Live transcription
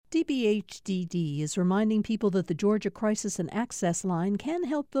CBHDD is reminding people that the Georgia Crisis and Access Line can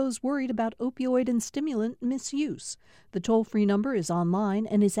help those worried about opioid and stimulant misuse. The toll-free number is online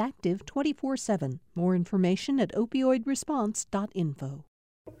and is active 24/7. More information at opioidresponse.info.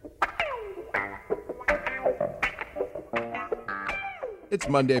 It's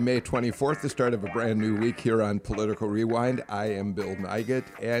Monday, May 24th, the start of a brand new week here on Political Rewind. I am Bill Nigut,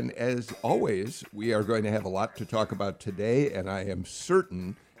 and as always, we are going to have a lot to talk about today, and I am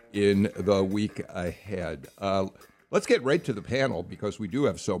certain in the week ahead. Let's get right to the panel, because we do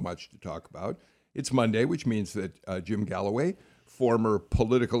have so much to talk about. It's Monday, which means that Jim Galloway, former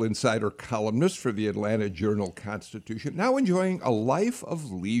political insider columnist for the Atlanta Journal-Constitution, now enjoying a life of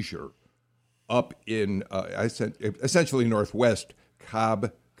leisure up in essentially northwest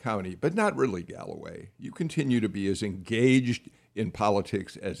Cobb County, but not really, Galloway. You continue to be as engaged in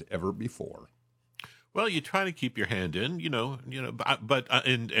politics as ever before. Well, you try to keep your hand in, but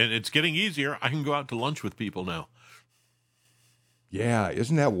it's getting easier. I can go out to lunch with people now. Yeah,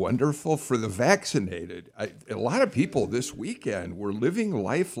 isn't that wonderful for the vaccinated? A lot of people this weekend were living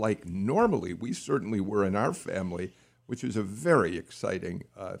life like normally. We certainly were in our family, which is a very exciting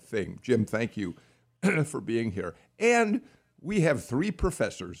thing. Jim, thank you for being here. And we have three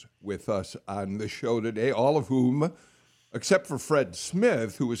professors with us on the show today, all of whom, except for Fred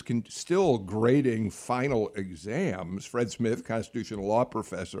Smith, who is still grading final exams. Fred Smith, constitutional law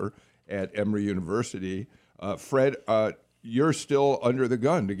professor at Emory University. Fred, you're still under the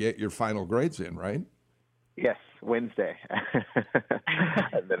gun to get your final grades in, right? Yes, Wednesday.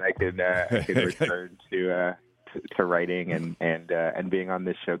 And then I can return to writing and being on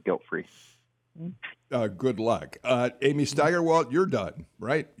this show guilt-free. Good luck. Amy Steigerwalt, you're done,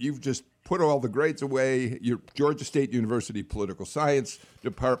 right? You've just put all the grades away. Your Georgia State University Political Science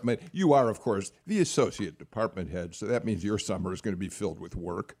Department. You are, of course, the associate department head, so that means your summer is going to be filled with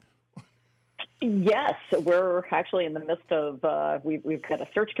work. Yes, we're actually in the midst of, we've got a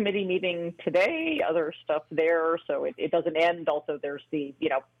search committee meeting today, other stuff there, so it doesn't end. Also, there's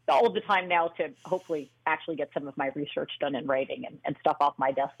all of the time now to hopefully actually get some of my research done in writing and stuff off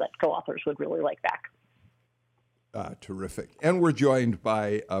my desk that co-authors would really like back. Terrific. And we're joined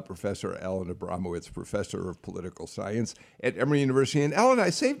by Professor Alan Abramowitz, professor of political science at Emory University. And Alan,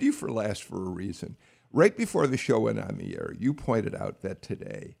 I saved you for last for a reason. Right before the show went on the air, you pointed out that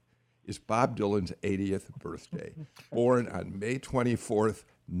today is Bob Dylan's 80th birthday, born on May 24th,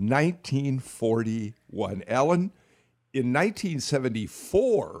 1941. Alan, in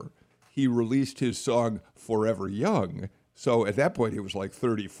 1974, he released his song Forever Young. So at that point, he was like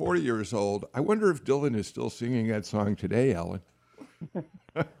 30, 40 years old. I wonder if Dylan is still singing that song today, Alan.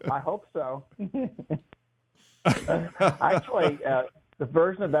 I hope so. Actually, the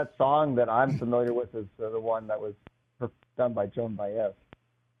version of that song that I'm familiar with is the one that was done by Joan Baez.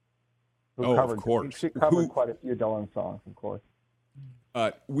 Of course. She covered quite a few Dylan songs, of course.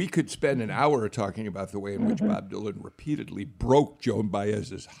 We could spend an hour talking about the way in which Bob Dylan repeatedly broke Joan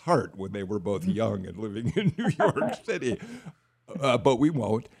Baez's heart when they were both young and living in New York City. But we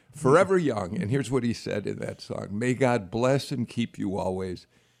won't. Forever Young. And here's what he said in that song. May God bless and keep you always.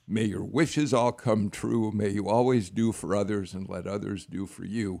 May your wishes all come true. May you always do for others and let others do for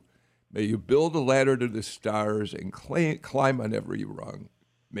you. May you build a ladder to the stars and climb on every rung.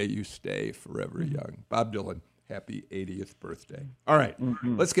 May you stay forever young. Bob Dylan, happy 80th birthday. All right,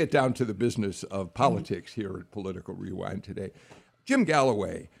 let's get down to the business of politics here at Political Rewind today. Jim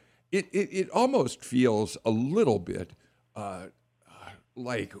Galloway, it almost feels a little bit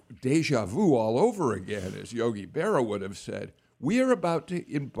like deja vu all over again, as Yogi Berra would have said. We are about to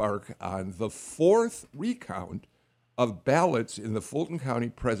embark on the fourth recount of ballots in the Fulton County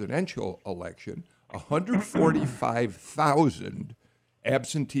presidential election. 145,000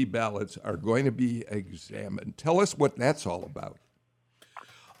 absentee ballots are going to be examined. Tell us what that's all about.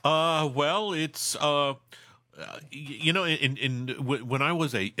 Well, it's when I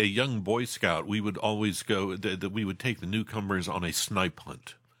was a young Boy Scout, we would always go. We would take the newcomers on a snipe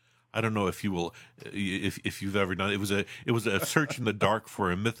hunt. I don't know if you will, if you've ever done it. It was a search in the dark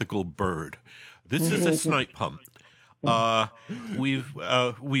for a mythical bird. This is a snipe hunt. We've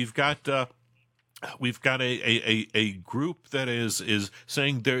got a group that is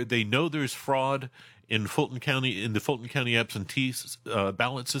saying they know there's fraud in Fulton County, in the Fulton County absentee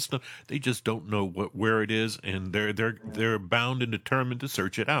ballot system. They just don't know where it is, and they're bound and determined to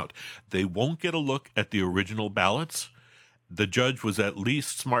search it out. They won't get a look at the original ballots. The judge was at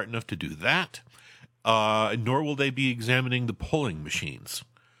least smart enough to do that. Nor will they be examining the polling machines.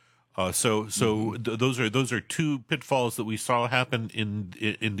 Those are two pitfalls that we saw happen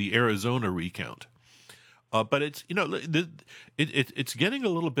in the Arizona recount. But it's it's getting a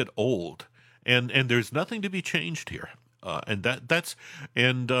little bit old, and there's nothing to be changed here. But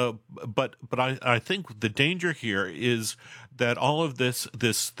I think the danger here is that all of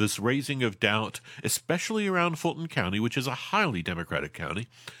this raising of doubt, especially around Fulton County, which is a highly Democratic county,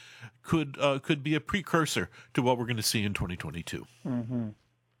 could be a precursor to what we're going to see in 2022. Mm-hmm.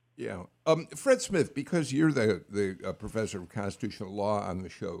 Yeah. Fred Smith, because you're the professor of constitutional law on the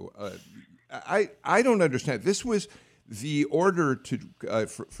show, I don't understand. This was the order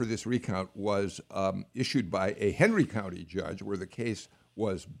for this recount was issued by a Henry County judge, where the case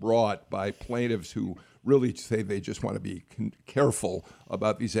was brought by plaintiffs who really say they just want to be careful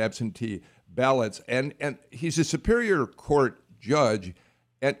about these absentee ballots. And he's a Superior Court judge.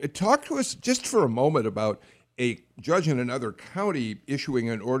 And talk to us just for a moment about a judge in another county issuing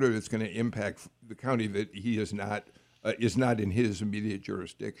an order that's going to impact the county that he is not in his immediate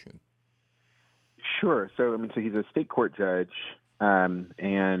jurisdiction. Sure. So he's a state court judge,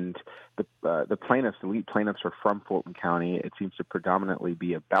 and the plaintiffs, the lead plaintiffs, are from Fulton County. It seems to predominantly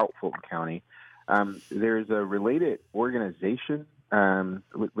be about Fulton County. There's a related organization when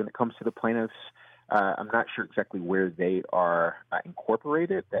it comes to the plaintiffs. I'm not sure exactly where they are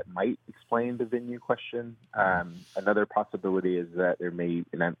incorporated. That might explain the venue question. Another possibility is that there may,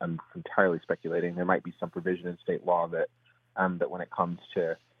 and I'm entirely speculating, there might be some provision in state law that when it comes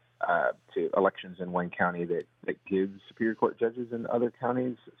to elections in one county that gives Superior Court judges in other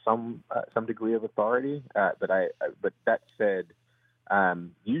counties some degree of authority. But that said,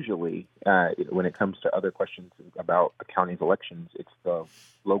 usually when it comes to other questions about a county's elections, it's the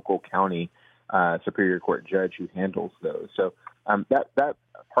local county Superior Court judge who handles those. So that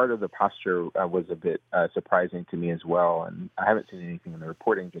part of the posture was a bit surprising to me as well, and I haven't seen anything in the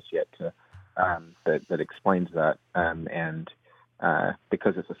reporting just yet that explains that.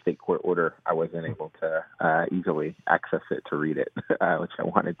 Because it's a state court order, I wasn't able to easily access it to read it, which I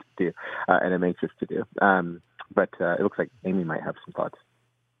wanted to do, and I'm anxious to do. But it looks like Amy might have some thoughts.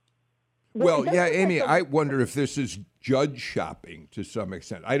 Well, yeah, Amy, I wonder if this is judge shopping to some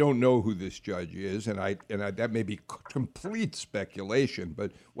extent. I don't know who this judge is, and that may be complete speculation,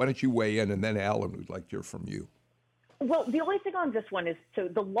 but why don't you weigh in, and then Alan would like to hear from you. Well, the only thing on this one is, so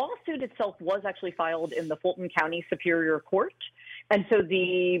the lawsuit itself was actually filed in the Fulton County Superior Court. And so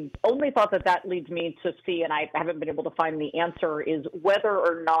the only thought that leads me to see, and I haven't been able to find the answer, is whether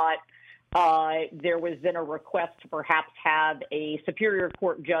or not there was then a request to perhaps have a Superior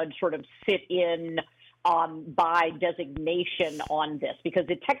Court judge sort of sit in by designation on this, because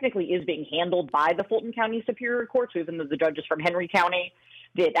it technically is being handled by the Fulton County Superior Court. So even though the judge is from Henry County,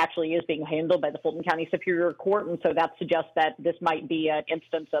 it actually is being handled by the Fulton County Superior Court. And so that suggests that this might be an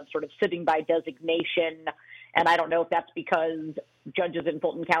instance of sort of sitting by designation. And I don't know if that's because judges in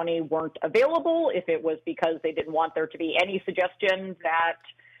Fulton County weren't available, if it was because they didn't want there to be any suggestion that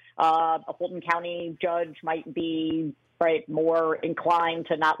a Fulton County judge might be more inclined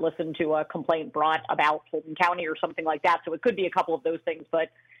to not listen to a complaint brought about Fulton County or something like that. So it could be a couple of those things, but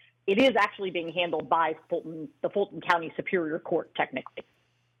it is actually being handled by the Fulton County Superior Court technically.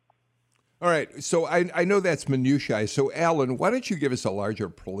 All right, so I know that's minutiae. So, Alan, why don't you give us a larger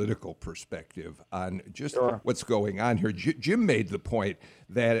political perspective on just what's going on here? Jim made the point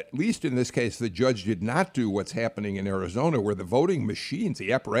that, at least in this case, the judge did not do what's happening in Arizona, where the voting machines,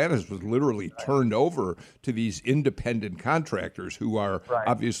 the apparatus was literally turned over to these independent contractors who are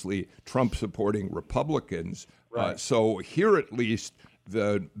obviously Trump-supporting Republicans. So here, at least,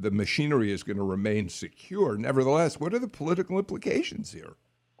 the machinery is going to remain secure. Nevertheless, what are the political implications here?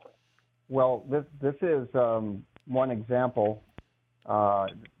 Well, this is one example of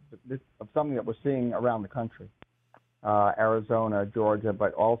something that we're seeing around the country, Arizona, Georgia,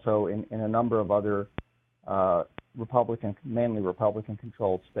 but also in a number of other mainly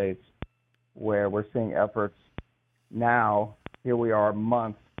Republican-controlled states, where we're seeing efforts now. Here we are, a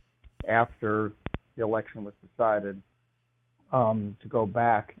month after the election was decided, to go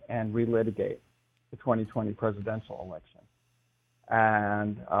back and relitigate the 2020 presidential election,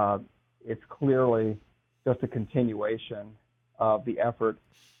 and it's clearly just a continuation of the effort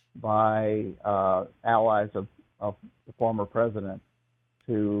by allies of the former president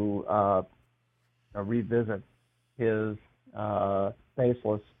to revisit his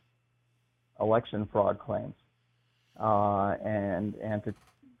baseless election fraud claims and to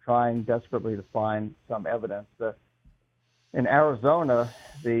trying desperately to find some evidence. In Arizona,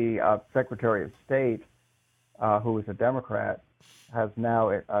 the Secretary of State, who is a Democrat, has now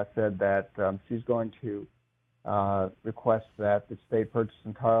said that she's going to request that the state purchase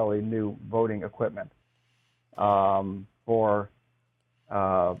entirely new voting equipment for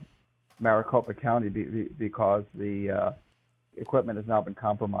Maricopa County because the equipment has now been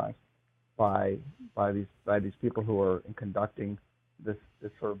compromised by these people who are conducting this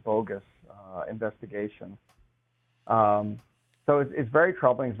sort of bogus investigation. So it's very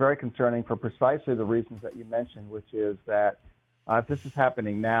troubling. It's very concerning for precisely the reasons that you mentioned, which is that if this is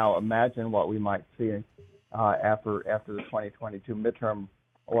happening now, imagine what we might see after the 2022 midterm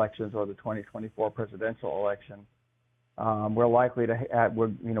elections or the 2024 presidential election. We're likely to have,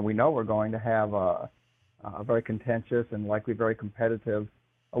 we know we're going to have a very contentious and likely very competitive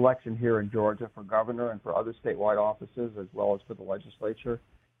election here in Georgia for governor and for other statewide offices, as well as for the legislature.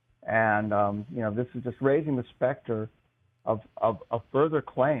 And this is just raising the specter of further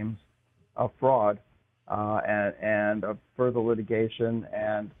claims of fraud and of further litigation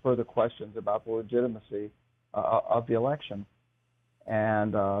and further questions about the legitimacy of the election.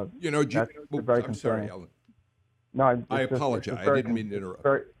 And that's very concerning. Sorry, Ellen. No, I apologize. I didn't mean to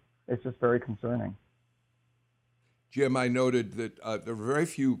interrupt. It's just very concerning. Jim, I noted that there were very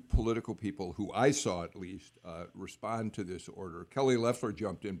few political people who I saw, at least, respond to this order. Kelly Loeffler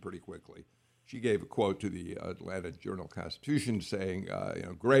jumped in pretty quickly. She gave a quote to the Atlanta Journal-Constitution saying,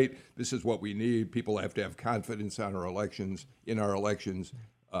 great, this is what we need. People have to have confidence in our elections.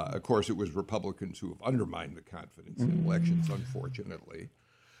 Of course, it was Republicans who have undermined the confidence in elections, unfortunately.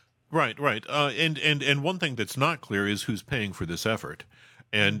 Right. And one thing that's not clear is who's paying for this effort.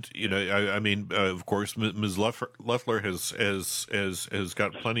 And of course, Ms. Loeffler has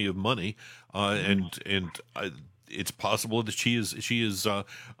got plenty of money, and it's possible that she is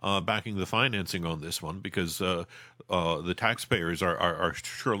backing the financing on this one because the taxpayers are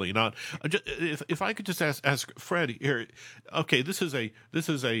surely not. If I could just ask Fred here, okay, this is a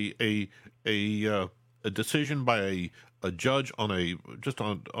decision by a judge on the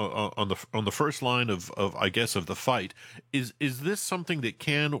first line of I guess of the fight. Is this something that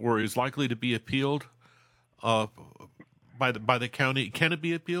can or is likely to be appealed by the county? Can it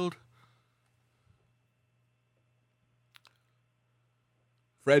be appealed?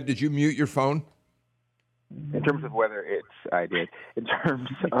 Fred, did you mute your phone? In terms of whether I did. In terms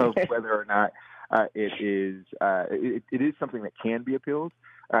of whether or not it is something that can be appealed.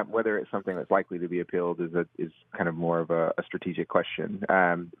 Whether it's something that's likely to be appealed is kind of more of a strategic question.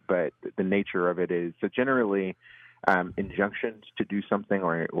 But the nature of it is, so generally, injunctions to do something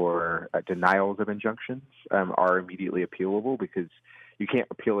or denials of injunctions are immediately appealable because you can't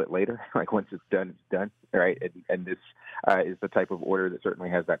appeal it later. Like once it's done, right? And this is the type of order that certainly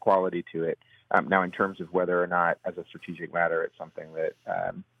has that quality to it. Now, in terms of whether or not, as a strategic matter, it's something that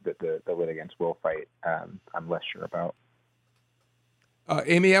the litigants will fight, I'm less sure about.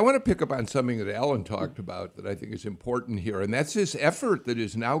 Amy, I want to pick up on something that Alan talked about that I think is important here, and that's this effort that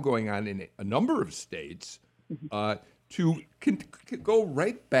is now going on in a number of states to go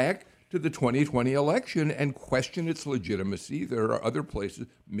right back to the 2020 election and question its legitimacy. There are other places,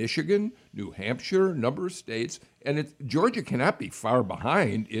 Michigan, New Hampshire, a number of states, and Georgia cannot be far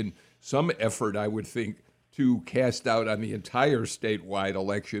behind in some effort, I would think, to cast doubt on the entire statewide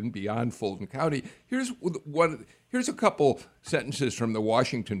election beyond Fulton County. Here's a couple sentences from the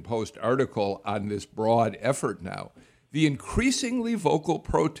Washington Post article on this broad effort now. The increasingly vocal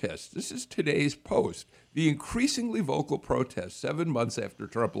protests, this is today's Post, the increasingly vocal protests 7 months after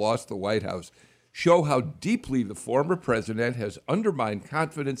Trump lost the White House show how deeply the former president has undermined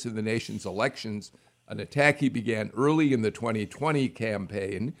confidence in the nation's elections, an attack he began early in the 2020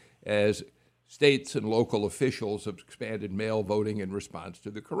 campaign as states and local officials have expanded mail voting in response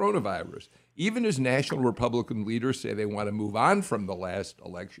to the coronavirus. Even as national Republican leaders say they want to move on from the last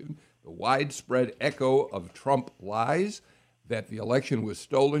election, the widespread echo of Trump lies that the election was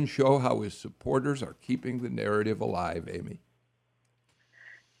stolen show how his supporters are keeping the narrative alive, Amy.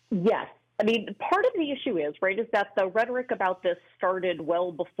 Yes. I mean, part of the issue is that the rhetoric about this started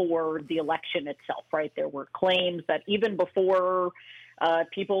well before the election itself, right? There were claims that even before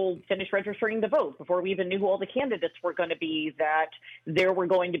people finished registering to vote, before we even knew who all the candidates were going to be, that there were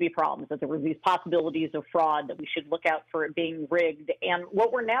going to be problems, that there were these possibilities of fraud, that we should look out for it being rigged. And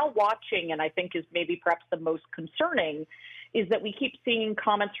what we're now watching, and I think is maybe perhaps the most concerning, is that we keep seeing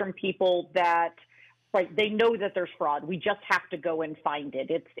comments from people that they know that there's fraud. We just have to go and find it.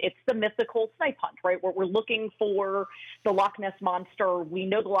 It's the mythical snipe hunt, right? Where we're looking for the Loch Ness Monster. We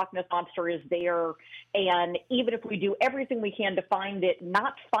know the Loch Ness Monster is there. And even if we do everything we can to find it,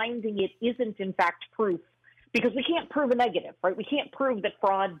 not finding it isn't in fact proof, because we can't prove a negative, right? We can't prove that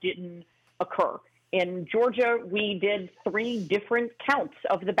fraud didn't occur. In Georgia, we did 3 different counts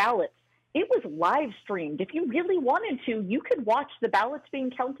of the ballots. It was live streamed. If you really wanted to, you could watch the ballots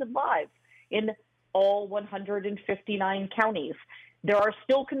being counted live in all 159 counties. There are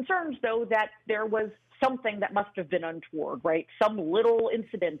still concerns, though, that there was something that must have been untoward, right? Some little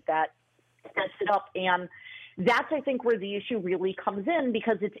incident that sets it up. And that's, I think, where the issue really comes in,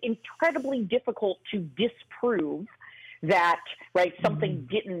 because it's incredibly difficult to disprove that, right, something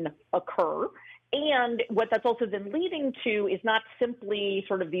didn't occur. And what that's also then leading to is not simply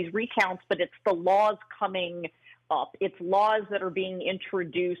sort of these recounts, but it's the laws coming up. It's laws that are being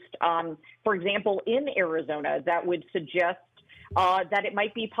introduced, for example, in Arizona, that would suggest that it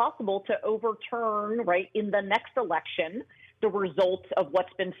might be possible to overturn, right, in the next election, the results of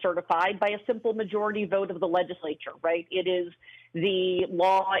what's been certified by a simple majority vote of the legislature, right? It is the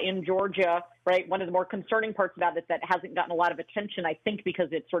law in Georgia, right? One of the more concerning parts about it that hasn't gotten a lot of attention, I think, because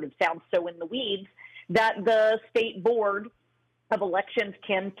it sort of sounds so in the weeds, that the state board of elections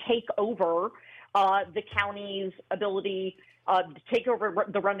can take over the county's ability to take over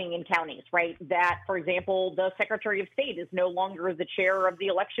the running in counties, right? That, for example, the Secretary of State is no longer the chair of the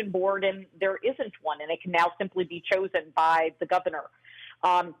election board, and there isn't one, and it can now simply be chosen by the governor.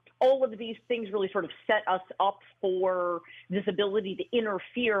 All of these things really sort of set us up for this ability to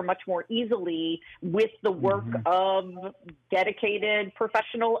interfere much more easily with the work of dedicated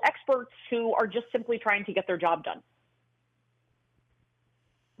professional experts who are just simply trying to get their job done.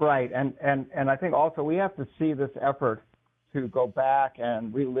 Right, and I think also we have to see this effort to go back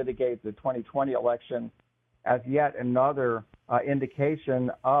and relitigate the 2020 election as yet another indication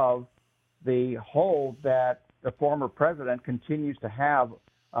of the hold that the former president continues to have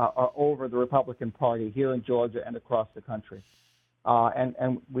over the Republican Party here in Georgia and across the country.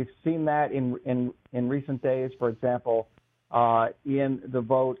 And we've seen that in recent days, for example, in the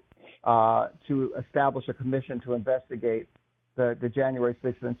vote to establish a commission to investigate the January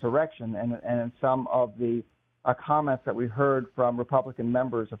 6th insurrection, and in some of the comments that we heard from Republican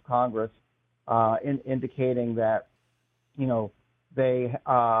members of Congress indicating that, you know, they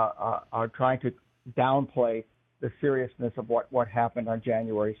are trying to downplay the seriousness of what happened on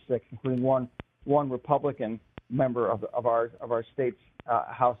January 6th, including one Republican member of our state's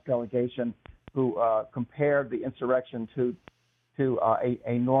House delegation who compared the insurrection to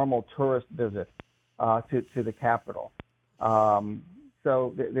a normal tourist visit to the Capitol.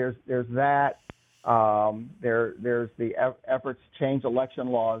 So there's that. There's the efforts to change election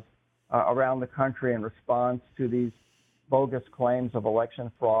laws around the country in response to these bogus claims of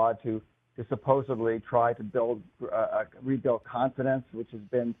election fraud, to supposedly try to rebuild confidence, which has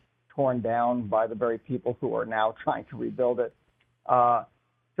been torn down by the very people who are now trying to rebuild it. You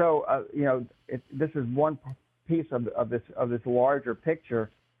know, this is one piece of this larger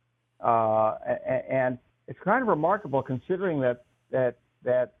picture, and it's kind of remarkable considering that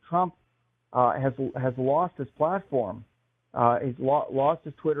Trump has lost his platform. He's lost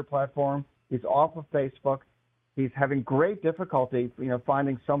his Twitter platform. He's off of Facebook. He's having great difficulty, you know,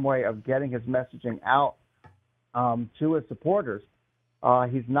 finding some way of getting his messaging out to his supporters.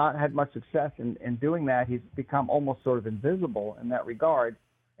 He's not had much success in doing that. He's become almost sort of invisible in that regard,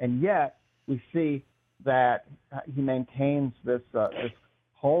 and yet we see that he maintains this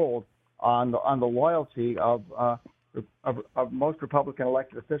hold on the loyalty of most Republican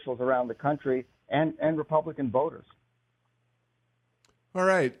elected officials around the country and Republican voters. All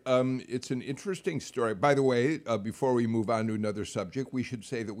right. It's an interesting story. By the way, before we move on to another subject, we should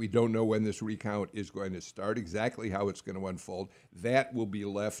say that we don't know when this recount is going to start, exactly how it's going to unfold. That will be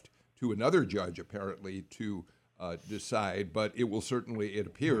left to another judge, apparently, to decide. But it will certainly, it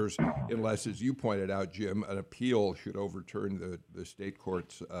appears, unless, as you pointed out, Jim, an appeal should overturn the state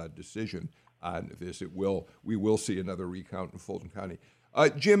court's decision on this. We will see another recount in Fulton County.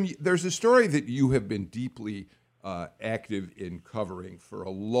 Jim, there's a story that you have been deeply active in covering for a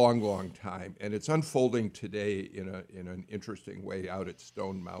long, long time, and it's unfolding today in an interesting way out at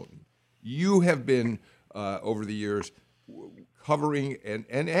Stone Mountain. You have been, over the years, covering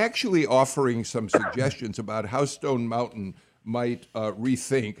and actually offering some suggestions about how Stone Mountain might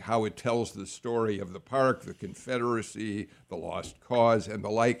rethink how it tells the story of the park, the Confederacy, the Lost Cause, and the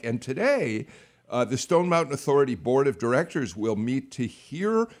like. And today, the Stone Mountain Authority Board of Directors will meet to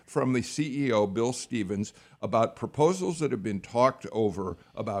hear from the CEO, Bill Stevens, about proposals that have been talked over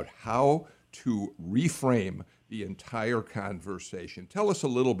about how to reframe the entire conversation. Tell us a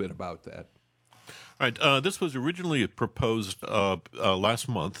little bit about that. All right. This was originally proposed last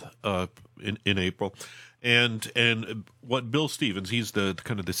month in April, and what Bill Stevens, he's the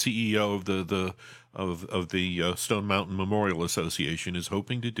kind of the CEO of the Stone Mountain Memorial Association, is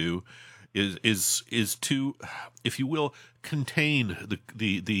hoping to do is to, if you will, contain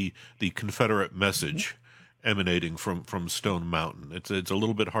the Confederate message emanating from Stone Mountain. It's a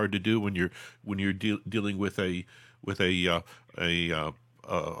little bit hard to do when you're dealing with a a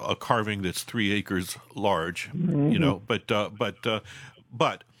carving that's 3 acres large, you know.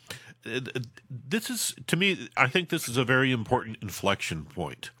 But this is, to me, I think this is a very important inflection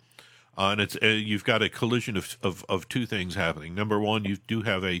point. And it's you've got a collision of two things happening. Number one, you do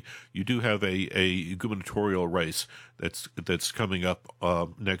have a gubernatorial race that's coming up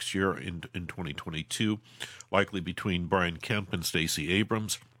next year in 2022, likely between Brian Kemp and Stacey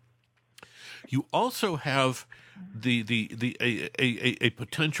Abrams. You also have a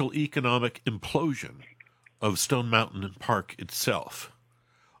potential economic implosion of Stone Mountain Park itself.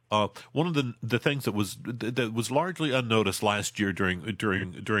 One of the things that was largely unnoticed last year during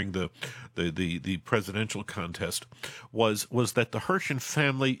the presidential contest was that the Hirschen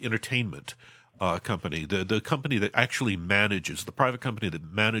Family Entertainment company, the company that actually manages, the private company that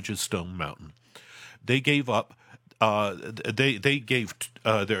manages Stone Mountain, they gave up. They gave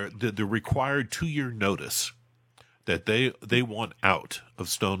the required 2-year notice that they want out of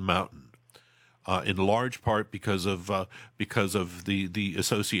Stone Mountain. In large part because of the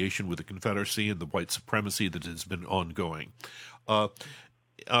association with the Confederacy and the white supremacy that has been ongoing. So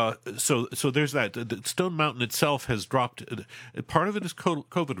there's that. The Stone Mountain itself has dropped. Part of it is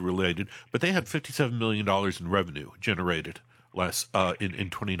COVID related, but they had $57 million in revenue generated in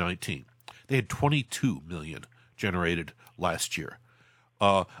 2019. They had $22 million generated last year.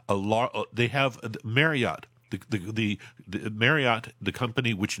 They have Marriott. The Marriott, the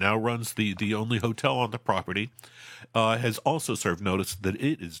company which now runs the only hotel on the property, has also served notice that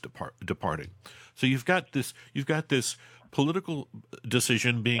it is departing. So you've got this political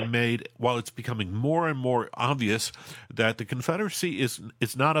decision being made while it's becoming more and more obvious that the Confederacy is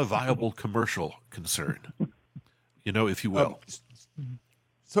not a viable commercial concern, if you will.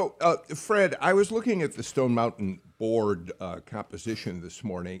 So, Fred, I was looking at the Stone Mountain board composition this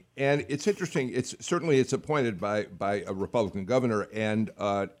morning, and it's interesting. It's appointed by a Republican governor and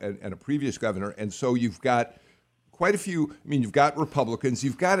a previous governor, and so you've got quite a few. I mean, you've got Republicans.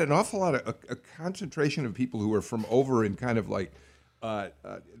 You've got an awful lot of a concentration of people who are from over in kind of like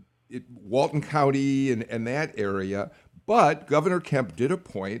Walton County and that area. But Governor Kemp did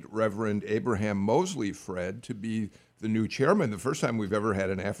appoint Reverend Abraham Mosley, Fred, to be the new chairman, the first time we've ever had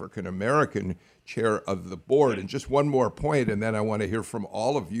an African-American chair of the board. And just one more point, and then I want to hear from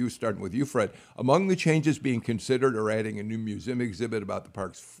all of you, starting with you, Fred. Among the changes being considered are adding a new museum exhibit about the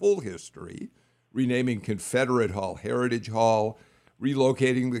park's full history, renaming Confederate Hall Heritage Hall,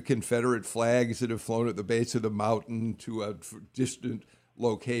 relocating the Confederate flags that have flown at the base of the mountain to a distant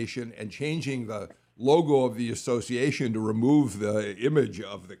location, and changing the logo of the association to remove the image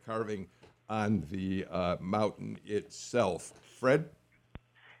of the carving on the mountain itself. Fred?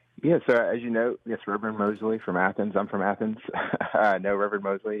 Yeah, so as you know, yes, Reverend Mosley from Athens. I'm from Athens. I know Reverend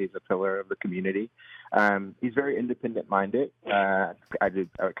Mosley. He's a pillar of the community. He's very independent-minded. I would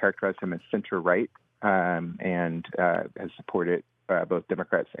characterize him as center-right, and has supported both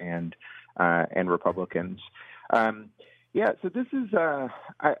Democrats and Republicans. Yeah, so this is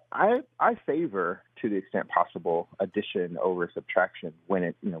I favor, to the extent possible, addition over subtraction when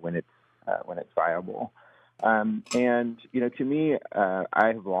it's viable. And to me, I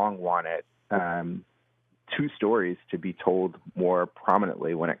have long wanted two stories to be told more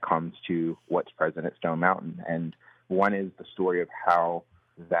prominently when it comes to what's present at Stone Mountain. And one is the story of how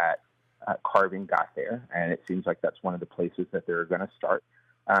that carving got there, and it seems like that's one of the places that they're going to start.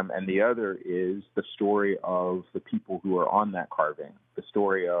 And the other is the story of the people who are on that carving, the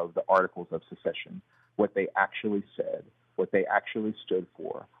story of the Articles of Secession, what they actually said, what they actually stood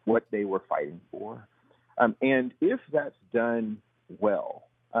for, what they were fighting for. And if that's done well,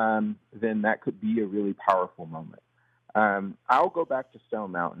 then that could be a really powerful moment. I'll go back to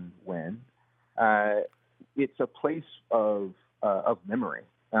Stone Mountain when it's a place of memory.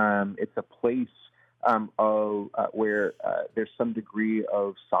 It's a place where there's some degree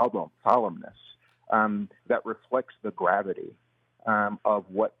of solemnness that reflects the gravity of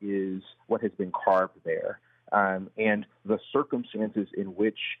what has been carved there, and the circumstances in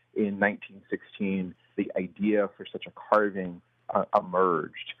which, in 1916, the idea for such a carving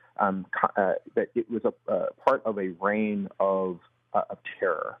emerged. That it was a part of a reign of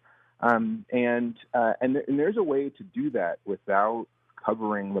terror, and there's a way to do that without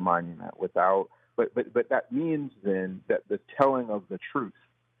covering the monument, But that means then that the telling of the truth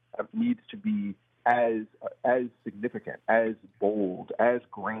needs to be as significant, as bold, as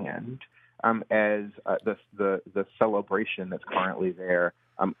grand as the celebration that's currently there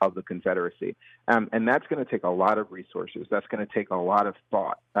of the Confederacy, and that's going to take a lot of resources. That's going to take a lot of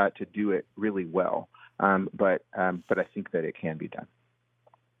thought to do it really well. But I think that it can be done.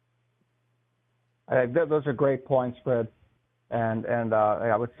 Those are great points, Fred, and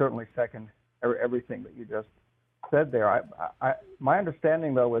I would certainly second everything that you just said there. My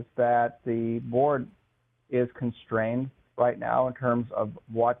understanding, though, is that the board is constrained right now in terms of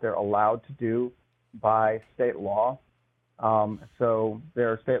what they're allowed to do by state law. So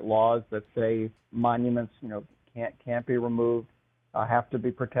there are state laws that say monuments, can't be removed, have to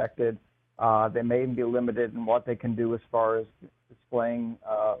be protected. They may even be limited in what they can do as far as displaying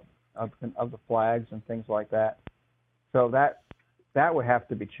of the flags and things like that. So that would have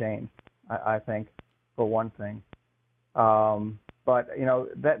to be changed, I think, for one thing. But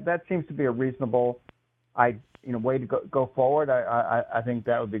that seems to be a reasonable way to go forward. I think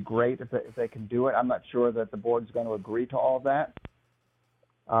that would be great if they can do it. I'm not sure that the board's going to agree to all of that.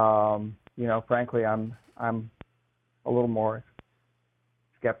 Frankly, I'm a little more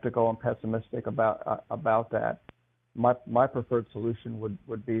skeptical and pessimistic about that. My preferred solution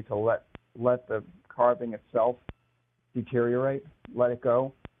would be to let the carving itself deteriorate, let it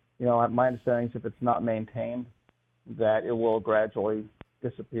go. My understanding is if it's not maintained, that it will gradually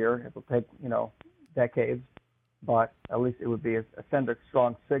disappear. It will take decades, but at least it would be send a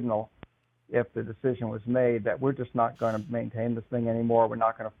strong signal if the decision was made that we're just not going to maintain this thing anymore. We're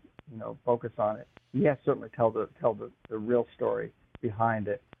not going to focus on it. Yes, certainly tell the real story behind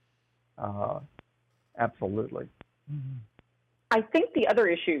it. Absolutely. Mm-hmm. I think the other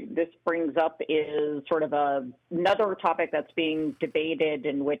issue this brings up is sort of another topic that's being debated,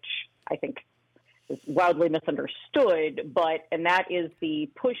 in which I think is wildly misunderstood, and that is the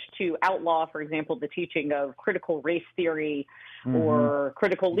push to outlaw, for example, the teaching of critical race theory or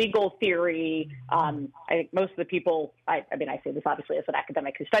critical legal theory. I think most of the people, I say this obviously as an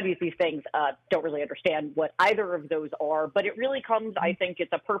academic who studies these things, don't really understand what either of those are, but it really comes, I think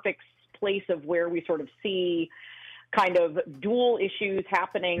it's a perfect place of where we sort of see kind of dual issues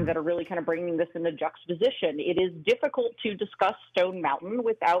happening that are really kind of bringing this into juxtaposition. It is difficult to discuss Stone Mountain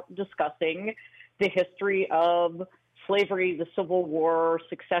without discussing the history of slavery, the Civil War,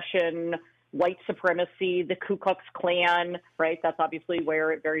 secession, white supremacy, the Ku Klux Klan, right? That's obviously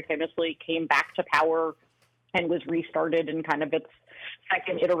where it very famously came back to power and was restarted in kind of its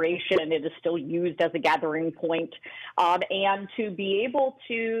second iteration. It is still used as a gathering point. And to be able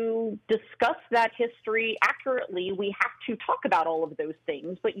to discuss that history accurately, we have to talk about all of those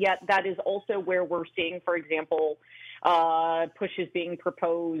things. But yet that is also where we're seeing, for example, pushes being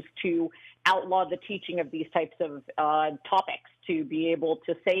proposed to outlaw the teaching of these types of topics, to be able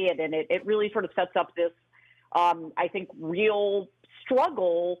to say it. And it really sort of sets up this, I think, real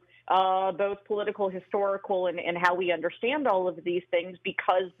struggle, both political, historical, and how we understand all of these things,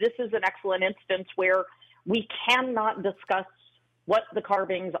 because this is an excellent instance where we cannot discuss what the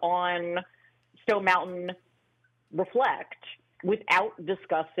carvings on Stone Mountain reflect without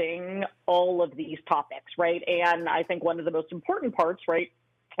discussing all of these topics, right? And I think one of the most important parts, right,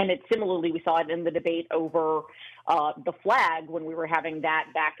 and it similarly, we saw it in the debate over the flag when we were having that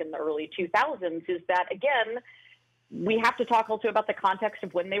back in the early 2000s, is that, again, we have to talk also about the context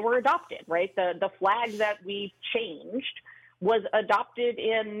of when they were adopted, right? The flag that we changed was adopted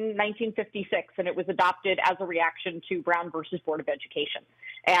in 1956, and it was adopted as a reaction to Brown versus Board of Education.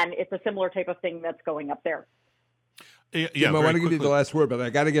 And it's a similar type of thing that's going up there. Yeah, Jim, I want to give you the last word, but I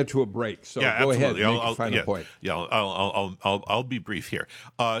got to get to a break. So go ahead, make a final point. Yeah, I'll be brief here.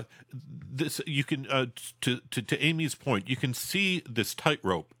 This you can to Amy's point, you can see this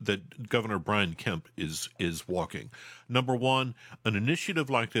tightrope that Governor Brian Kemp is walking. Number one, an initiative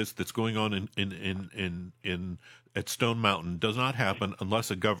like this that's going on in at Stone Mountain does not happen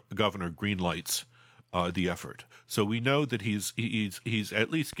unless a governor greenlights the effort. So we know that he's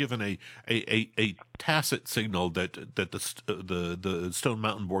at least given a tacit signal that the Stone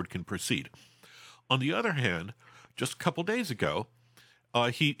Mountain Board can proceed. On the other hand, just a couple days ago,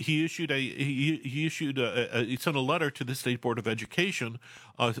 he sent a letter to the State Board of Education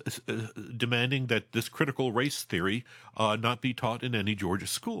demanding that this critical race theory not be taught in any Georgia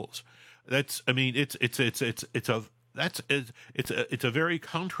schools. It's a very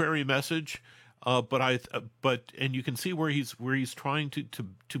contrary message. But you can see where he's trying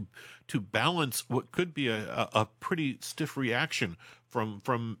to balance what could be a pretty stiff reaction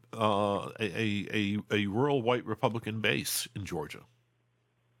from a rural white Republican base in Georgia.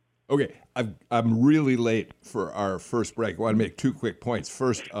 Okay, I'm really late for our first break. I want to make two quick points.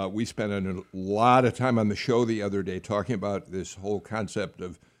 First, we spent a lot of time on the show the other day talking about this whole concept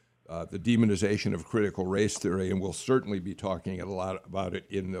of the demonization of critical race theory, and we'll certainly be talking a lot about it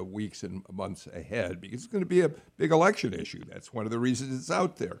in the weeks and months ahead, because it's going to be a big election issue. That's one of the reasons it's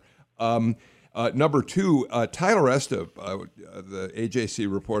out there. Number two, Tyler Esta, the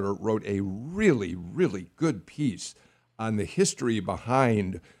AJC reporter, wrote a really, really good piece on the history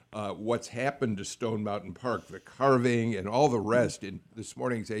behind what's happened to Stone Mountain Park, the carving and all the rest in this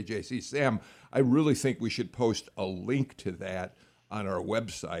morning's AJC. Sam, I really think we should post a link to that on our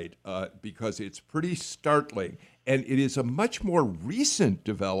website because it's pretty startling. And it is a much more recent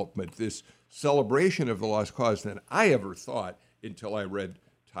development, this celebration of the lost cause, than I ever thought until I read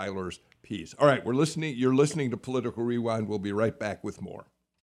Tyler's piece. All right, you're listening to Political Rewind. We'll be right back with more.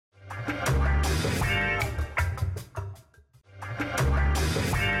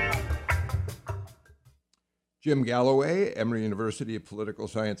 Jim Galloway, Emory University political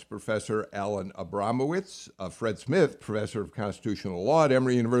science professor Alan Abramowitz, Fred Smith, professor of constitutional law at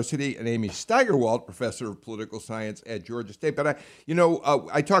Emory University, and Amy Steigerwalt, professor of political science at Georgia State. But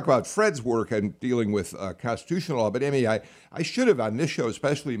I talk about Fred's work and dealing with constitutional law, but Amy, I should have on this show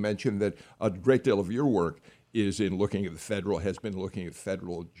especially mentioned that a great deal of your work has been looking at the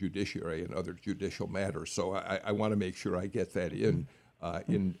federal judiciary and other judicial matters. So I want to make sure I get that in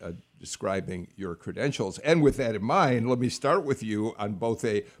describing your credentials. And with that in mind, let me start with you on both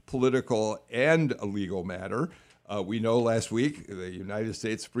a political and a legal matter. We know last week the United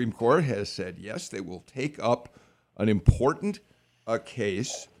States Supreme Court has said, yes, they will take up an important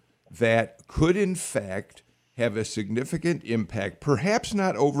case that could, in fact, have a significant impact, perhaps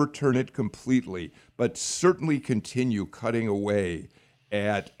not overturn it completely, but certainly continue cutting away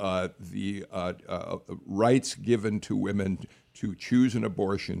at the rights given to women to choose an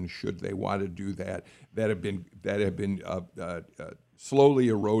abortion should they want to do that have been slowly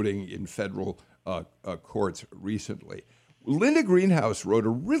eroding in federal courts recently. Linda Greenhouse wrote a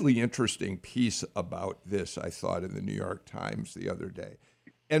really interesting piece about this, I thought, in the New York Times the other day.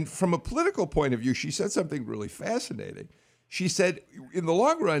 And from a political point of view, she said something really fascinating. She said, in the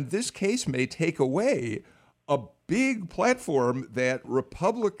long run, this case may take away a big platform that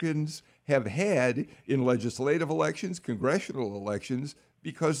Republicans have had in legislative elections, congressional elections,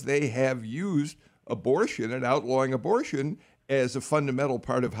 because they have used abortion and outlawing abortion as a fundamental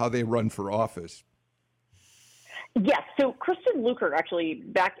part of how they run for office. Yes. So Kristen Luker actually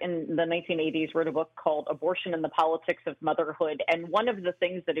back in the 1980s wrote a book called Abortion and the Politics of Motherhood. And one of the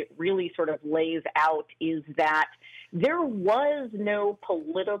things that it really sort of lays out is that there was no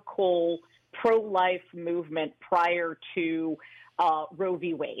political pro-life movement prior to Roe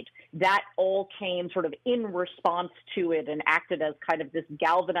v. Wade. That all came sort of in response to it and acted as kind of this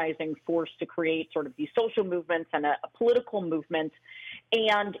galvanizing force to create sort of these social movements and a political movement.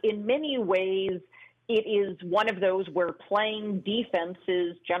 And in many ways, it is one of those where playing defense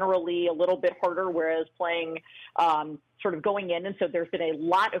is generally a little bit harder, whereas playing sort of going in. And so there's been a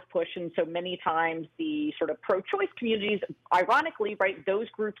lot of push. And so many times the sort of pro-choice communities, ironically, right, those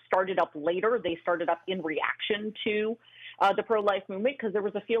groups started up later. They started up in reaction to the pro-life movement because there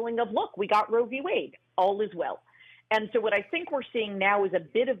was a feeling of, look, we got Roe v. Wade, all is well. And so what I think we're seeing now is a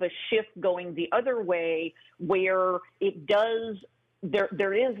bit of a shift going the other way where it does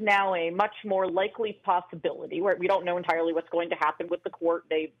there is now a much more likely possibility where we don't know entirely what's going to happen with the court.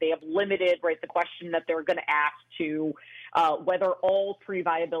 They have limited, right, the question that they're going to ask to whether all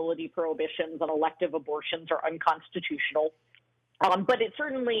pre-viability prohibitions on elective abortions are unconstitutional. But it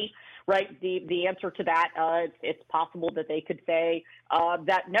certainly, right, the answer to that, it's possible that they could say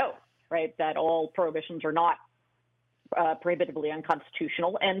that no, right, that all prohibitions are not prohibitively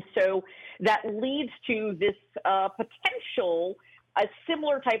unconstitutional. And so that leads to this potential a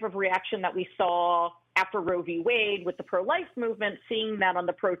similar type of reaction that we saw after Roe v. Wade with the pro-life movement, seeing that on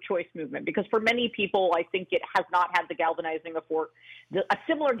the pro-choice movement. Because for many people, I think it has not had the galvanizing effort, a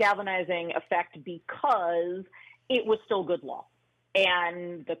similar galvanizing effect because it was still good law.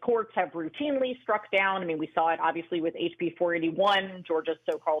 And the courts have routinely struck down. I mean, we saw it obviously with HB 481, Georgia's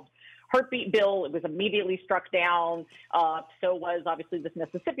so-called heartbeat bill. It was immediately struck down. So was obviously this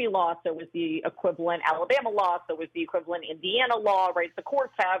Mississippi law. So was the equivalent Alabama law. So was the equivalent Indiana law, right? The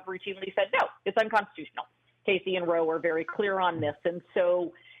courts have routinely said, no, it's unconstitutional. Casey and Roe are very clear on this. And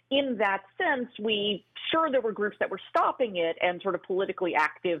so in that sense, there were groups that were stopping it and sort of politically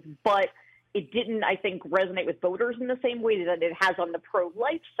active, but it didn't, I think, resonate with voters in the same way that it has on the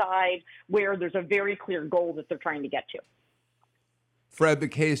pro-life side, where there's a very clear goal that they're trying to get to. Fred, the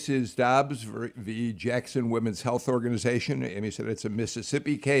case is Dobbs v. Jackson Women's Health Organization. Amy said it's a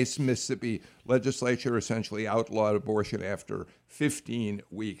Mississippi case. Mississippi legislature essentially outlawed abortion after 15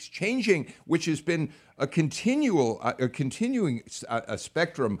 weeks, which has been a continuing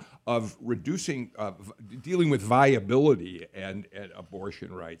spectrum of reducing, dealing with viability and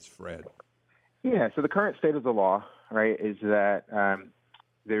abortion rights. Fred. Yeah. So the current state of the law, right, is that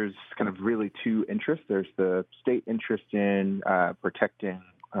there's kind of really two interests. There's the state interest in protecting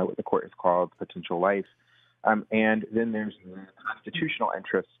what the court has called potential life, and then there's the constitutional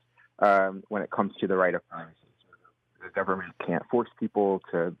interest when it comes to the right of privacy. So the government can't force people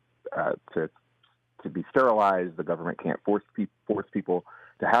to be sterilized. The government can't force people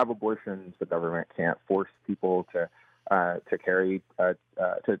to have abortions. The government can't force people to carry to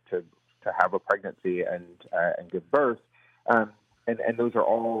have a pregnancy and give birth. And those are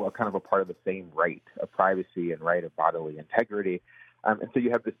all kind of a part of the same right of privacy and right of bodily integrity. And so you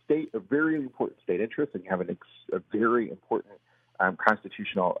have the state, a very important state interest, and you have a very important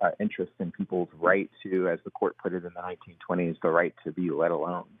constitutional interest in people's right to, as the court put it in the 1920s, the right to be let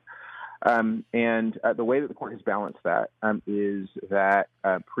alone. And the way that the court has balanced that is that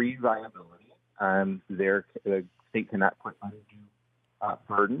pre-viability, the state cannot put undue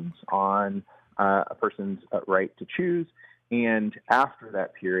burdens on a person's right to choose. And after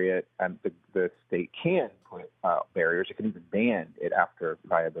that period, the state can put barriers. It can even ban it after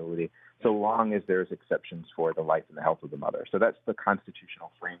viability, so long as there's exceptions for the life and the health of the mother. So that's the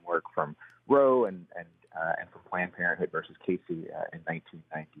constitutional framework from Roe and from Planned Parenthood versus Casey in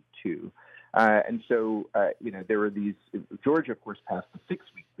 1992. And so, there were these. Georgia, of course, passed the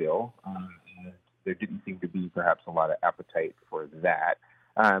 6-week bill, and there didn't seem to be perhaps a lot of appetite for that.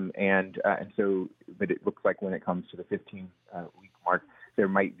 And so, but it looks like when it comes to the 15-week mark, there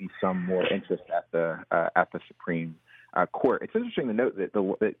might be some more interest at the Supreme Court. It's interesting to note that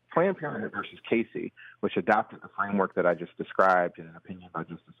Planned Parenthood versus Casey, which adopted the framework that I just described in an opinion by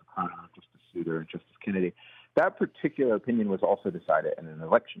Justice O'Connor, Justice Souter, and Justice Kennedy, that particular opinion was also decided in an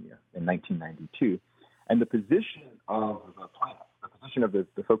election year in 1992. And the position of the plaintiffs, the position of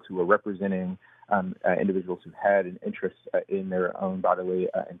the folks who were representing individuals who had an interest in their own bodily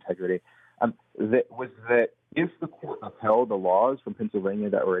integrity, that if the court upheld the laws from Pennsylvania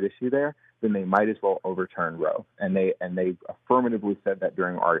that were at issue there, then they might as well overturn Roe. And they affirmatively said that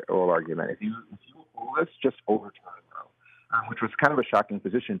during our oral argument. If you let's just overturn Roe, which was kind of a shocking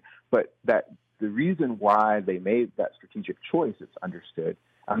position, but that the reason why they made that strategic choice, it's understood,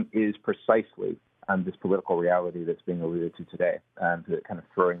 is precisely this political reality that's being alluded to today. That kind of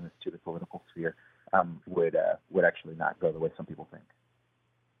throwing this to the political sphere would actually not go the way some people think.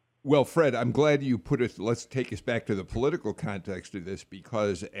 Well, Fred, I'm glad you put it. Let's take us back to the political context of this,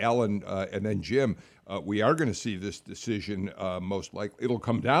 because Alan and then Jim, we are going to see this decision most likely. It'll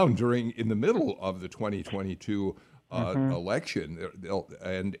come down in the middle of the 2022 election.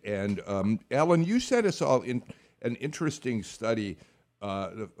 And Alan, you sent us all in an interesting study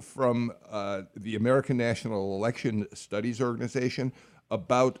from the American National Election Studies Organization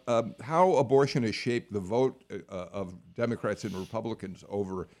about how abortion has shaped the vote of Democrats and Republicans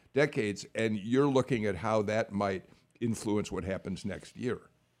over decades, and you're looking at how that might influence what happens next year.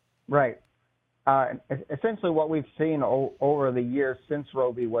 Right. Essentially what we've seen over the years since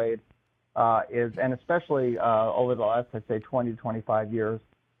Roe v. Wade is, and especially over the last, I'd say, 20 to 25 years,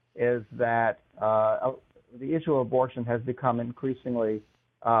 is that the issue of abortion has become increasingly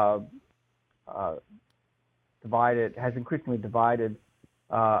divided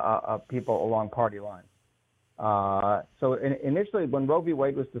people along party lines. So initially, when Roe v.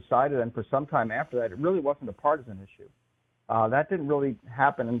 Wade was decided, and for some time after that, it really wasn't a partisan issue. That didn't really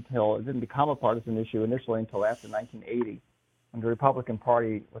happen it didn't become a partisan issue initially until after 1980, when the Republican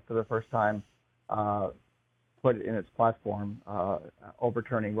Party, for the first time, put it in its platform,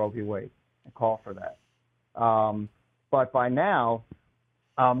 overturning Roe v. Wade, and call for that. But by now,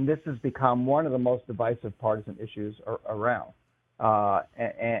 this has become one of the most divisive partisan issues around.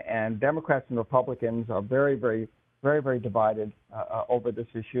 And Democrats and Republicans are very, very, very, very divided over this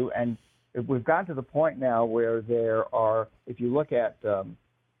issue. And we've gotten to the point now where there are, if you look at the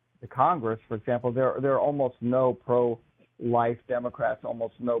Congress, for example, there are almost no pro-life Democrats,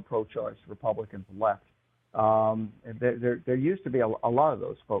 almost no pro-choice Republicans left. There used to be a lot of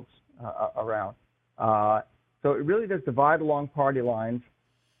those folks around. So it really does divide along party lines.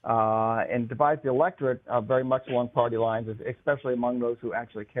 And divides the electorate very much along party lines, especially among those who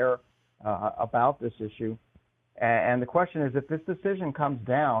actually care about this issue. And the question is, if this decision comes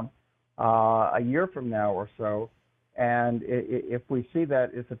down a year from now or so, and if we see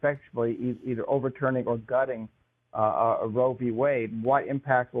that it's effectively either overturning or gutting a Roe v. Wade, what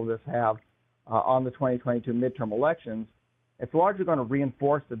impact will this have on the 2022 midterm elections? It's largely going to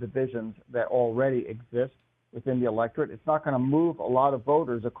reinforce the divisions that already exist within the electorate. It's not going to move a lot of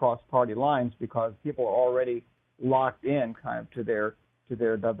voters across party lines because people are already locked in kind of to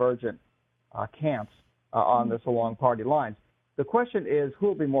their divergent camps on this along party lines. The question is, who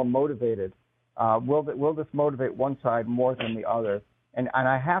will be more motivated? Will this motivate one side more than the other And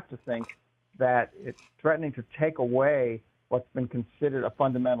I have to think that it's threatening to take away what's been considered a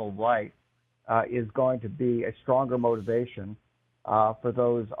fundamental right is going to be a stronger motivation for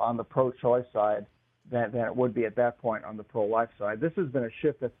those on the pro-choice side than it would be at that point on the pro-life side. This has been a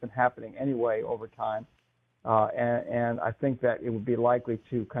shift that's been happening anyway over time, and I think that it would be likely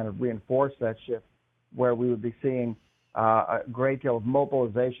to kind of reinforce that shift, where we would be seeing a great deal of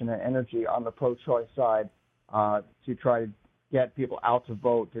mobilization and energy on the pro-choice side to try to get people out to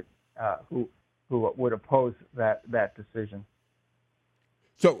vote who would oppose that decision.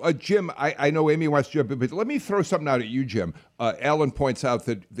 So, Jim, I know Amy wants to jump in, but let me throw something out at you, Jim. Alan points out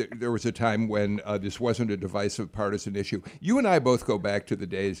that there was a time when this wasn't a divisive partisan issue. You and I both go back to the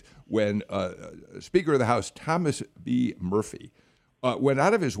days when Speaker of the House Thomas B. Murphy went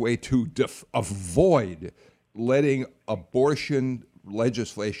out of his way to avoid letting abortion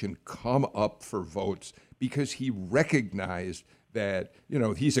legislation come up for votes because he recognized that,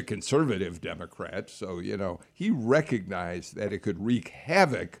 he's a conservative Democrat, so, he recognized that it could wreak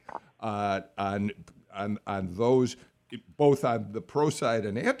havoc on those, both on the pro side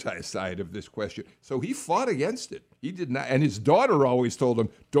and anti side of this question. So he fought against it. He did not, and his daughter always told him,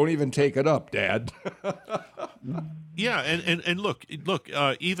 "Don't even take it up, Dad." Yeah, and look,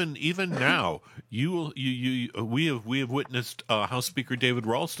 even now, we have witnessed House Speaker David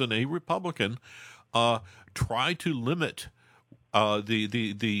Ralston, a Republican, try to limit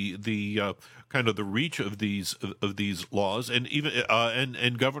the kind of the reach of these laws, and even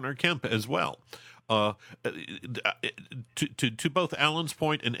and Governor Kemp as well. To both Alan's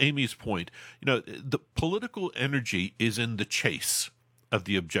point and Amy's point, the political energy is in the chase of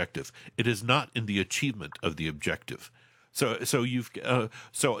the objective. It is not in the achievement of the objective. So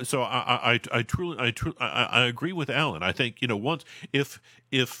I truly agree with Alan. I think once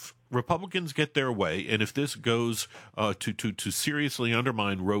if Republicans get their way, and if this goes to seriously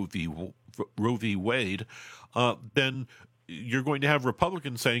undermine Roe v. Wade, then you're going to have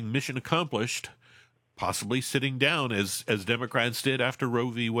Republicans saying mission accomplished, possibly sitting down as Democrats did after Roe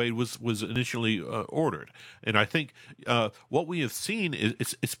v. Wade was initially ordered. And I think what we have seen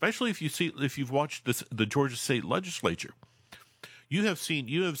is, especially if you've watched the Georgia State Legislature, you have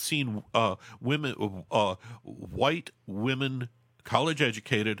seen women, white women, college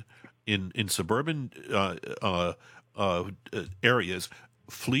educated in suburban areas,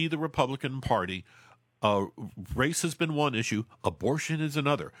 flee the Republican Party. Race has been one issue. Abortion is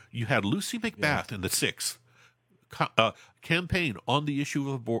another. You had Lucy McBath in the 6th campaign on the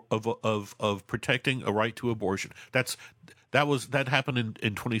issue of protecting a right to abortion. That happened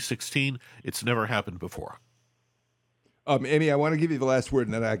in 2016. It's never happened before. Amy, I want to give you the last word,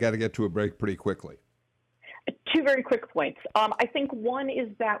 and then I got to get to a break pretty quickly. Two very quick points. I think one is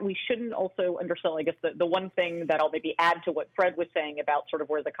that we shouldn't also undersell, I guess, the one thing that I'll maybe add to what Fred was saying about sort of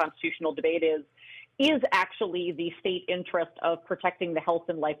where the constitutional debate is actually the state interest of protecting the health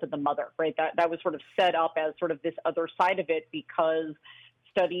and life of the mother, right? That was sort of set up as sort of this other side of it because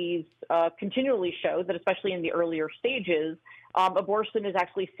studies continually show that, especially in the earlier stages, abortion is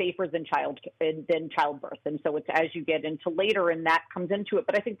actually safer than childbirth. And so it's as you get into later and that comes into it.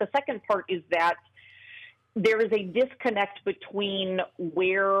 But I think the second part is that there is a disconnect between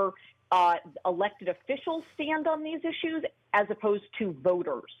where elected officials stand on these issues as opposed to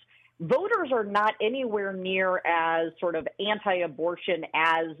voters. Voters are not anywhere near as sort of anti-abortion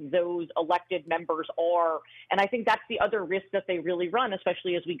as those elected members are. And I think that's the other risk that they really run,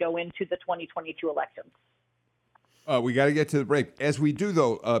 especially as we go into the 2022 elections. We got to get to the break. As we do,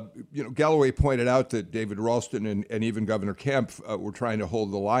 though, Galloway pointed out that David Ralston and even Governor Kemp were trying to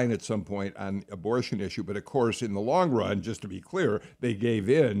hold the line at some point on abortion issue. But, of course, in the long run, just to be clear, they gave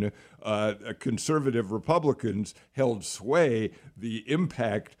in. Conservative Republicans held sway. The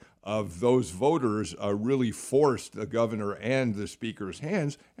impact of those voters really forced the governor and the speaker's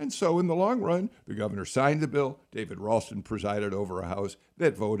hands. And so in the long run, the governor signed the bill. David Ralston presided over a House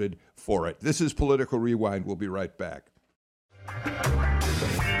that voted for it. This is Political Rewind. We'll be right back.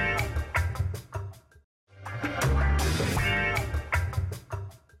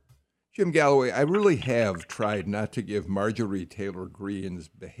 Jim Galloway, I really have tried not to give Marjorie Taylor Greene's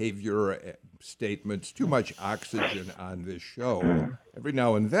behavior statements too much oxygen on this show. Every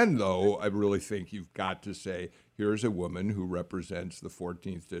now and then, though, I really think you've got to say, here's a woman who represents the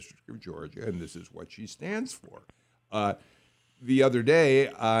 14th District of Georgia, and this is what she stands for. The other day,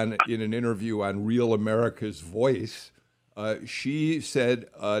 in an interview on Real America's Voice, she said,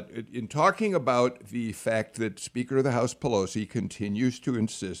 in talking about the fact that Speaker of the House Pelosi continues to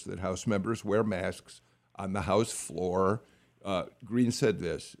insist that House members wear masks on the House floor, Greene said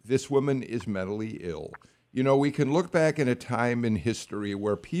this woman is mentally ill. You know, we can look back in a time in history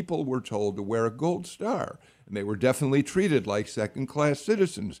where people were told to wear a gold star, and they were definitely treated like second-class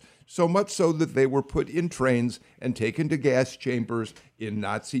citizens, so much so that they were put in trains and taken to gas chambers in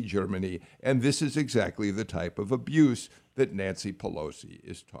Nazi Germany. And this is exactly the type of abuse that Nancy Pelosi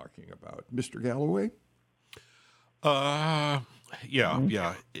is talking about. Mr. Galloway? Look,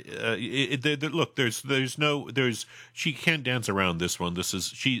 she can't dance around this one. This is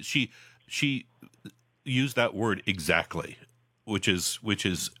she used that word exactly, which is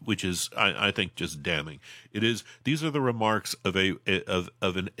I think just damning. It is. These are the remarks of an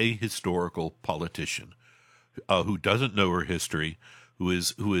ahistorical politician who doesn't know her history, who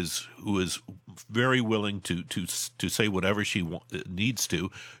is very willing to say whatever she needs to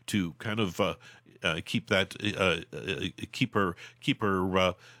kind of keep her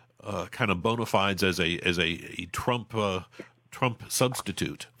kind of bona fides as a Trump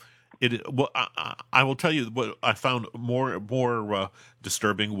substitute. I will tell you what I found more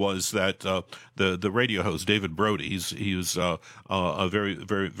disturbing was that the radio host David Brody, he was a very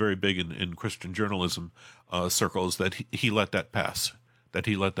very very big in Christian journalism circles, that he let that pass, that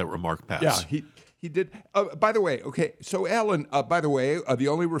he let that remark pass. Yeah, he did. By the way, okay, so Alan, the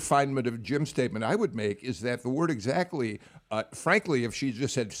only refinement of Jim's statement I would make is that the word exactly, frankly, if she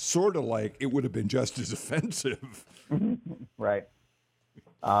just said sort of like, it would have been just as offensive. Right.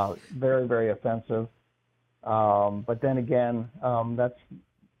 Very, very offensive. But then again, that's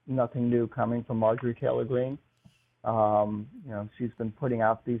nothing new coming from Marjorie Taylor Greene. She's been putting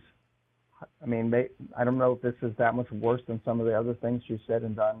out these, I don't know if this is that much worse than some of the other things she's said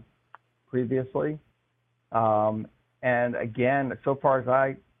and done previously. And again, so far as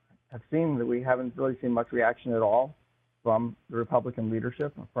I have seen, that we haven't really seen much reaction at all from the Republican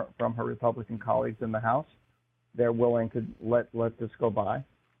leadership, from her Republican colleagues in the House. They're willing to let this go by.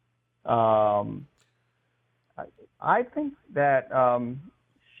 I think that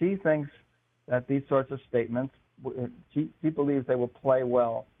she thinks that these sorts of statements, she believes they will play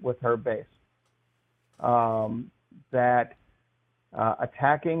well with her base. That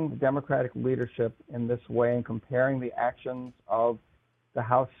attacking the Democratic leadership in this way and comparing the actions of the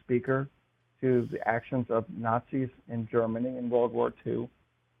House Speaker to the actions of Nazis in Germany in World War II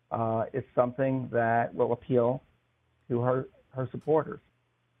is something that will appeal to her supporters.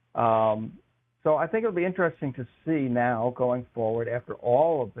 So I think it'll be interesting to see now going forward, after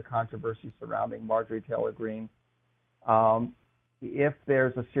all of the controversy surrounding Marjorie Taylor Greene, if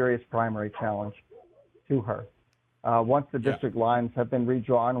there's a serious primary challenge to her. Once the district lines have been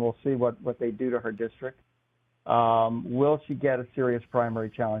redrawn, we'll see what they do to her district. Will she get a serious primary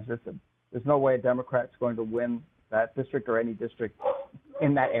challenge? There's no way a Democrat's going to win that district or any district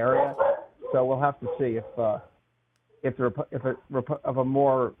in that area. So we'll have to see if a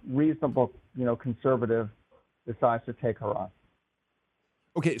more reasonable, conservative decides to take her on.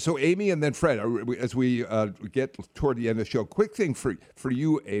 Okay, so Amy and then Fred, as we get toward the end of the show, quick thing for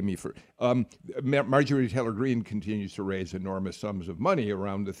you, Amy. Marjorie Taylor Greene continues to raise enormous sums of money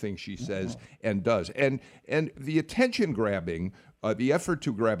around the things she says and does. And the attention grabbing, the effort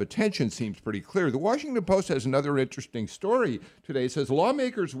to grab attention seems pretty clear. The Washington Post has another interesting story today. It says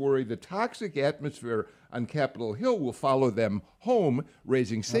lawmakers worry the toxic atmosphere on Capitol Hill will follow them home,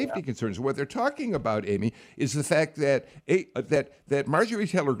 raising safety concerns. What they're talking about, Amy, is the fact that that Marjorie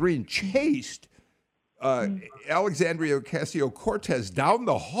Taylor Greene chased Alexandria Ocasio-Cortez down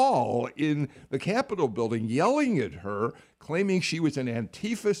the hall in the Capitol building, yelling at her, claiming she was an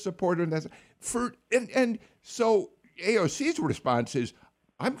Antifa supporter. And so AOC's response is,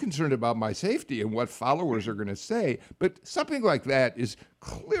 I'm concerned about my safety and what followers are going to say. But something like that is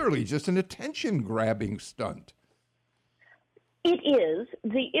clearly just an attention-grabbing stunt. It is.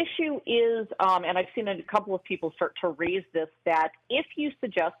 The issue is, and I've seen a couple of people start to raise this, that if you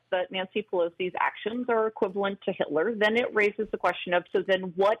suggest that Nancy Pelosi's actions are equivalent to Hitler, then it raises the question of, so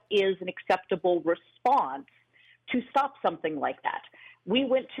then what is an acceptable response to stop something like that? We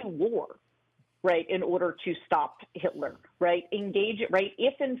went to war, right, in order to stop Hitler, right? Engage it, right?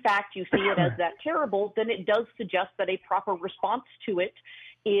 If, in fact, you see it as that terrible, then it does suggest that a proper response to it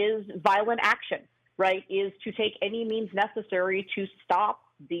is violent action, right, is to take any means necessary to stop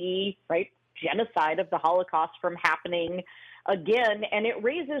the, right, genocide of the Holocaust from happening again. And it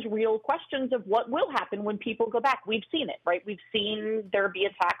raises real questions of what will happen when people go back. We've seen it, right? We've seen there be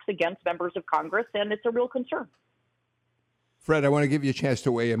attacks against members of Congress, and it's a real concern. Fred, I want to give you a chance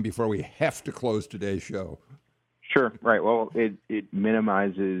to weigh in before we have to close today's show. Sure, right. Well, it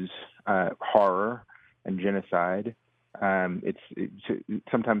minimizes horror and genocide.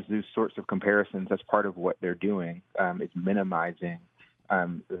 Sometimes these sorts of comparisons, that's part of what they're doing, is minimizing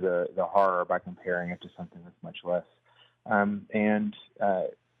the horror by comparing it to something that's much less. I'll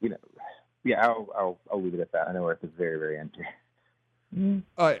leave it at that. I know we're at the very, very end here.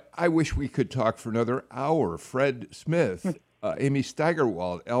 I wish we could talk for another hour. Fred Smith, Amy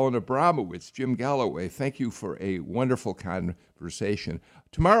Steigerwald, Ellen Abramowitz, Jim Galloway, thank you for a wonderful conversation.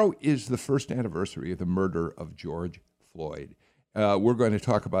 Tomorrow is the first anniversary of the murder of George Floyd. We're going to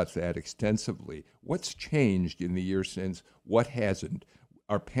talk about that extensively. What's changed in the year since? What hasn't?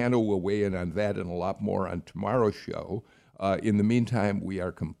 Our panel will weigh in on that and a lot more on tomorrow's show. In the meantime, we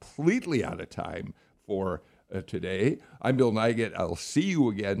are completely out of time for today. I'm Bill Nigut. I'll see you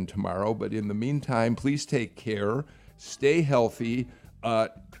again tomorrow, but in the meantime, please take care, stay healthy.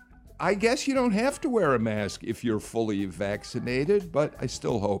 I guess you don't have to wear a mask if you're fully vaccinated, but I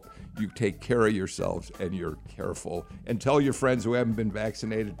still hope you take care of yourselves and you're careful. And tell your friends who haven't been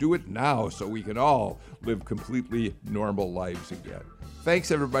vaccinated, do it now so we can all live completely normal lives again.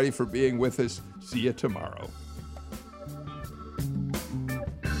 Thanks, everybody, for being with us. See you tomorrow.